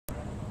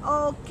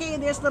Okay,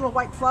 this little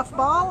white fluff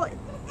ball,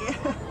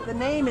 the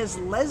name is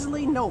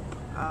Leslie Knope.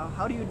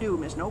 How do you do,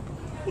 Miss Knope?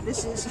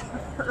 This is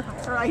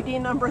her ID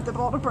number at the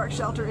Baldwin Park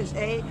shelter is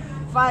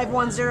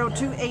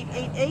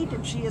A5102888,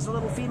 and she is a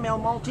little female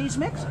Maltese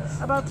mix,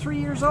 about 3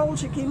 years old.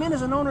 She came in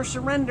as an owner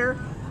surrender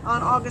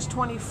on August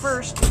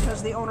 21st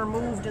because the owner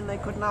moved and they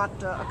could not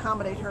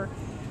accommodate her,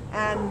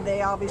 and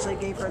they obviously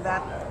gave her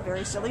that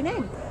very silly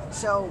name.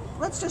 So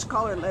let's just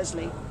call her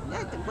Leslie.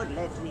 That's a good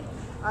Leslie.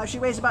 She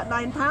weighs about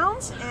 9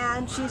 pounds,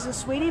 and she's a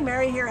sweetie.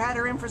 Mary here had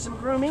her in for some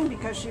grooming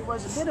because she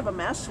was a bit of a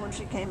mess when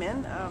she came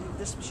in.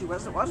 She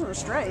wasn't a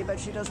stray, but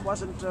she just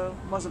wasn't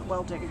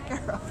well taken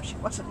care of. She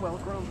wasn't well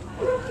groomed.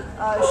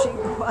 She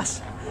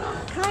was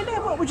kind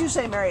of, what would you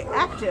say, Mary,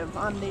 active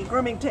on the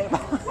grooming table.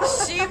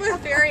 She was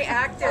very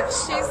active.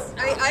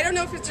 I don't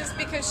know if it's just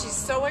because she's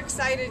so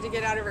excited to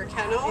get out of her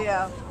kennel,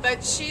 yeah,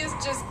 but she has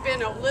just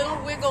been a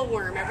little wiggle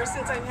worm ever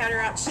since I've had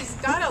her out. She's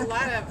got a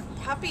lot of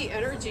puppy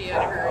energy in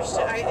her.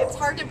 It's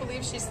hard to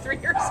believe she's 3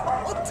 years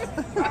old.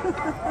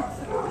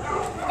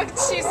 But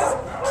she's as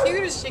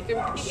cute as she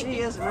can be. She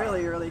is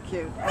really, really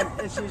cute.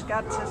 And she's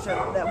got such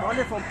that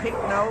wonderful pink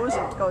nose.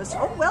 It goes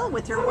so well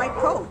with her white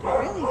coat. It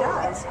really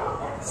does.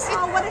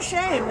 Oh, what a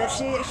shame that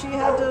she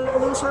had to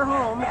lose her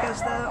home because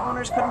the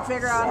owners couldn't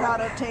figure out how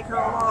to take her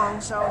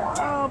along. So,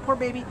 oh, poor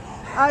baby.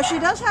 She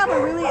does have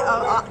a really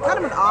kind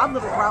of an odd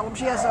little problem.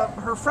 She has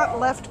her front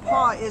left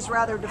paw is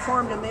rather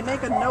deformed, and they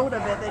make a note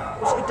of it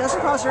that it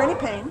doesn't cause her any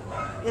pain.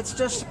 It's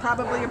just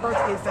probably a birth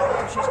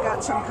defect. She's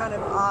got some kind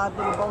of odd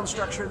little bone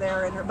structure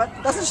there in her, but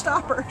it doesn't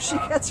stop her. She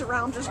gets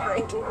around just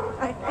great.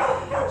 Right?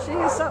 She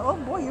is so, oh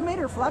boy, you made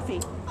her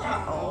fluffy.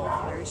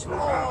 Oh, very sweet.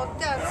 Oh,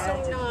 that's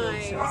so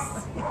nice.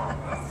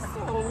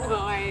 So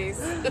nice.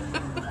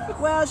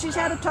 Well, she's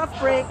had a tough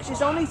break.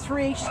 She's only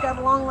 3. She's got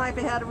a long life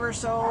ahead of her,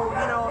 so,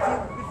 you know,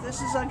 if this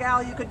is a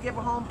gal you could give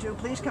a home to,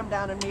 please come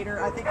down and meet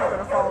her. I think you're going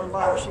to fall in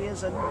love. She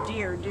is a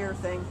dear, dear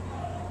thing.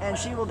 And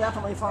she will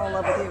definitely fall in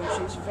love with you.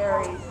 She's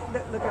very,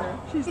 look at her.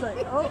 She's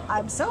like, oh,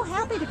 I'm so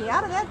happy to be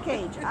out of that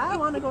cage. I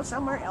want to go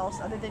somewhere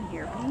else other than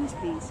here. Please,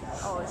 please.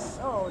 Oh, it's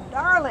so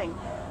darling.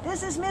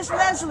 This is Miss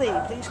Leslie.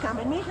 Please come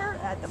and meet her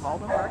at the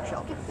Baldwin Park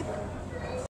shelter.